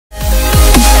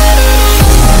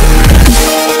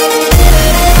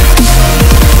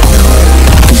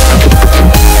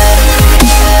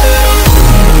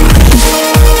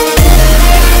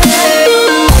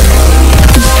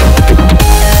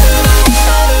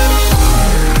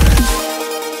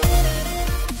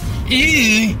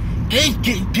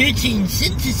Protein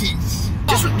synthesis.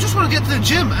 Just want to get to the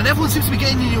gym, and everyone seems to be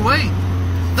getting in your way.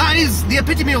 That is the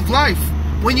epitome of life.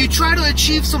 When you try to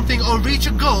achieve something or reach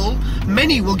a goal,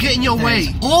 many will get in your way.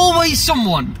 There's always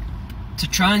someone to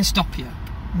try and stop you.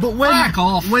 But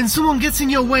when someone gets in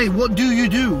your way, what do? You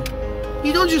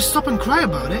don't just stop and cry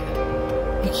about it.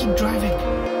 You keep driving.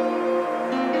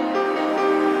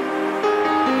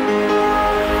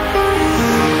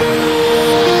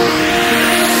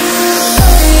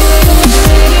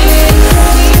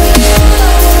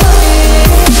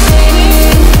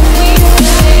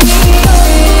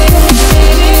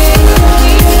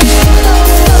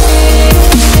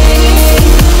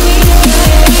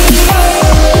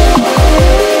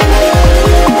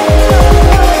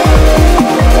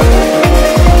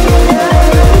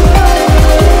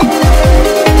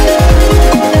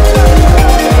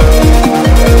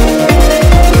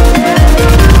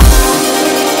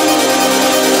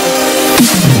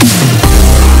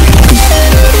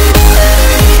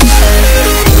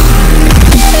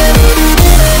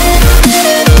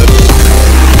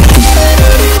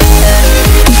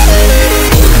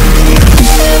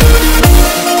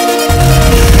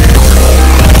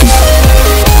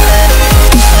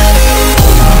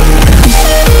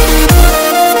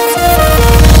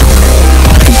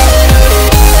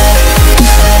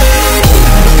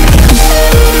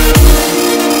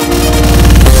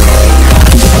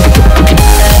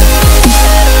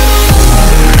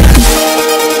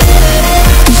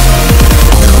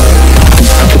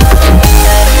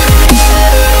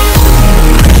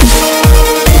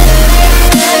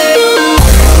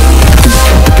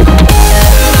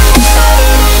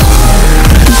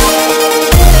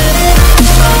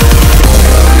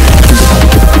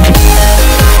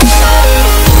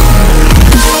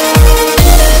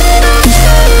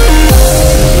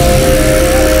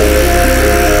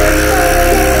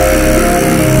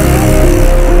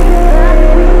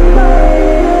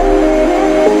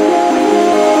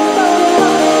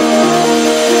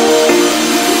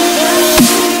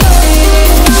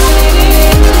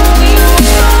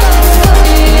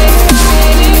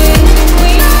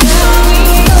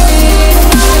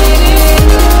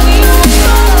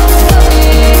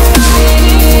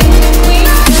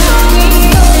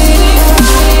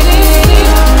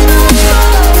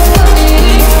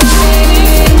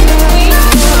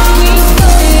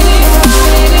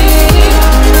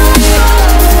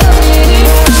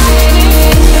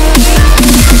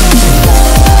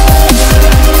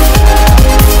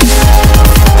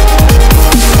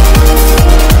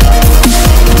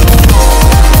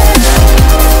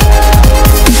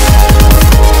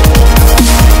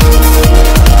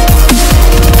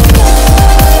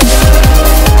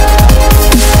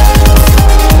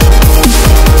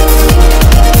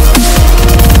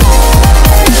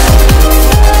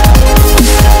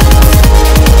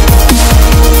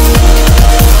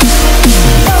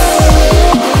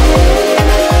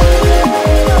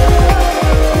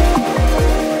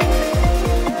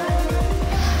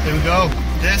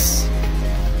 This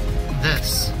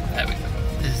There we go.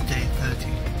 is day 30.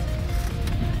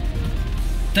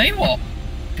 Day what?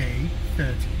 Day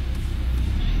 30.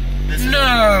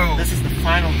 No! This is the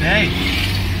final day.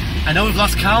 I know we've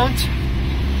lost count.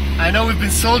 I know we've been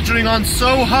soldiering on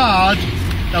so hard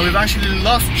that we've actually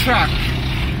lost track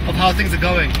of how things are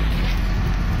going.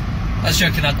 I was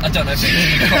joking, I don't know if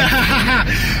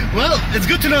it's Well, it's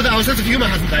good to know that our sense of humour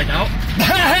hasn't died out.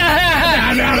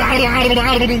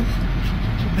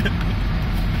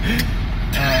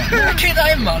 Keep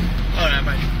that in, man. Alright,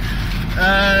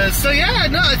 mate. So yeah,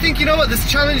 no, I think, you know what, this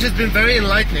challenge has been very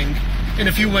enlightening in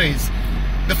a few ways.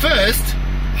 The first,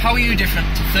 How are you different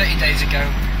to 30 days ago?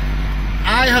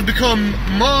 I have become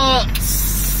more,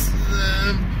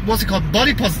 what's it called,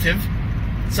 body positive.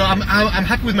 So I'm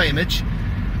happy with my image.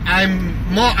 I'm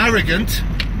more arrogant.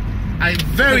 I'm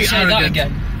very Say arrogant. that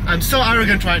again. I'm so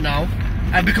arrogant right now.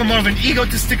 I've become more of an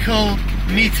egotistical,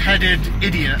 meat-headed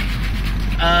idiot.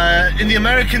 In the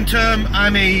American term,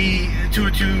 I'm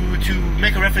to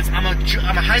make a reference, I'm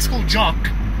a high school jock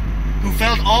who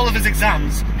failed all of his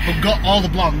exams but got all the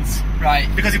blondes. Right.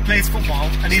 Because he plays football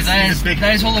and he's big.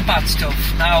 There's all the bad stuff.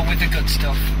 Now with the good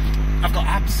stuff. I've got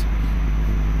abs.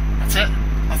 That's it.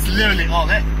 That's literally all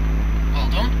it. Well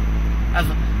done.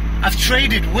 I've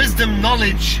traded wisdom,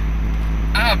 knowledge.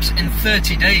 Abs in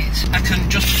 30 days. I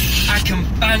can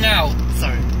bang out.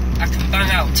 Sorry. I can bang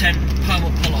out 10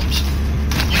 palm-up pull-ups,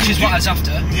 which is what I was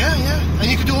after. Yeah, yeah. And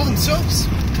you can do all themselves.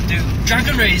 I can do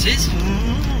dragon raises.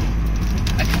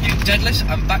 I can do deadlifts.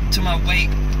 I'm back to my weight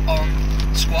on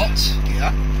squats.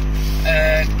 Yeah.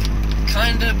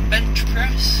 Kind of bench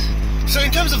press. So in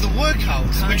terms of the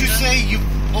workouts, would you say you've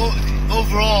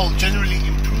overall generally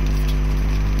improved?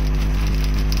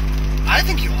 I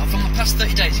think you are. From the past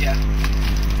 30 days, yeah.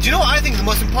 Do you know what I think the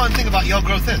most important thing about your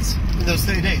growth is in those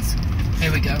 30 days?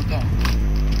 Here we go, go on.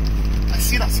 I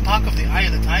see that spark of the eye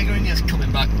of the tiger in you. It's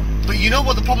coming back. But you know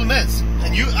what the problem is?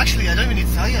 And you, actually, I don't even need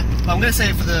to tell you. But I'm going to say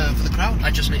it for the crowd.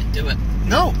 I just need to do it.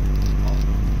 No.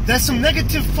 There's some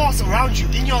negative thoughts around you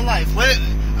in your life,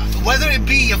 whether it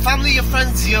be your family, your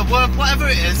friends, your work, whatever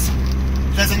it is,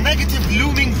 there's a negative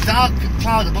looming dark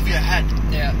cloud above your head.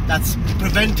 Yeah. That's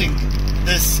preventing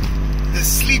this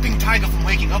sleeping tiger from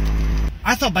waking up.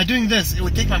 I thought by doing this, it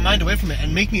would take my mind away from it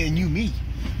and make me a new me.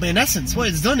 But in essence, what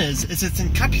it's done is it's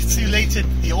encapsulated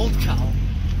the old Cal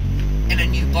in a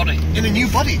new body. In a new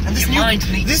body. And this your mind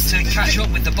needs to catch up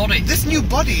with the body. This new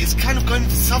body is kind of going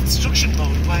into self-destruction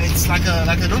mode, where it's like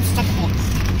an unstoppable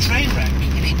train wreck.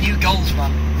 You need new goals,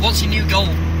 man. What's your new goal?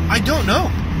 I don't know.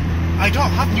 I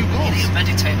don't have new goals. You need to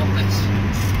meditate on this.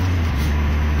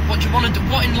 What do you want to do?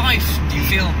 What in life do you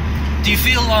feel? Do you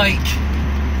feel like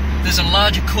there's a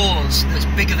larger cause that's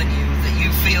bigger than you that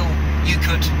you feel you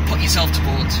could put yourself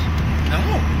towards? No.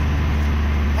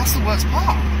 That's the worst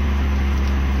part.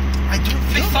 I don't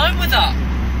feel Be fine with that.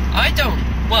 I don't.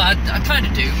 Well, I kind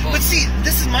of do. But see,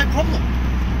 this is my problem.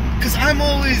 Because I've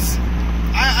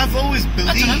always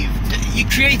believed... Your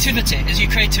creativity, has your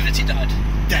creativity died?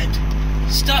 Dead.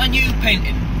 Start a new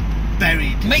painting.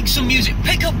 Buried. Make some music.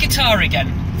 Pick up guitar again.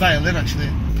 Violin, actually.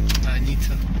 I need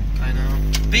to. I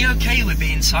know. Be okay with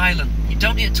being silent. You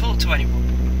don't need to talk to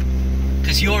anyone.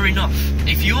 Because you're enough.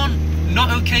 If you're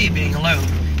not okay being alone,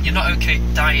 you're not okay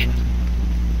dying.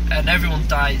 And everyone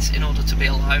dies in order to be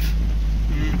alive.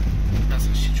 That's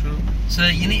actually true. So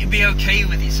you need to be okay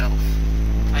with yourself.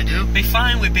 I do. Be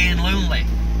fine with being lonely.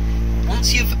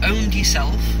 Once you've owned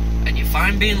yourself and you're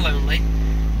fine being lonely,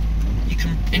 you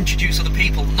can introduce other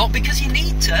people. Not because you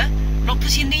need to, not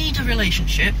because you need a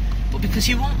relationship, but because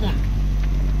you want one.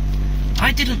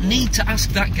 I didn't need to ask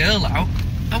that girl out.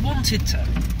 I wanted to.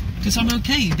 Because I'm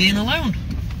okay being alone.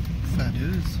 Fair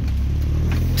dues.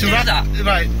 To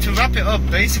wrap it up,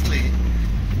 basically,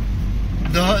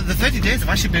 the 30 days have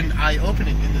actually been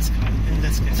eye-opening in this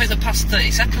case. I think the past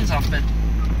 30 seconds have been.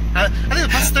 I think the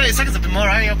past 30 seconds have been more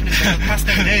eye-opening than the past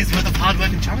 30 days worth of hard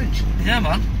work and challenge. Yeah,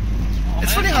 man.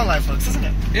 It's funny how life works, isn't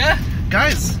it? Yeah.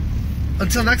 Guys,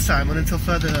 until next time and until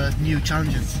further new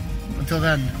challenges, until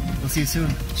then, we'll see you soon.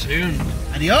 Soon.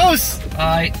 Adios!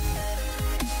 Bye.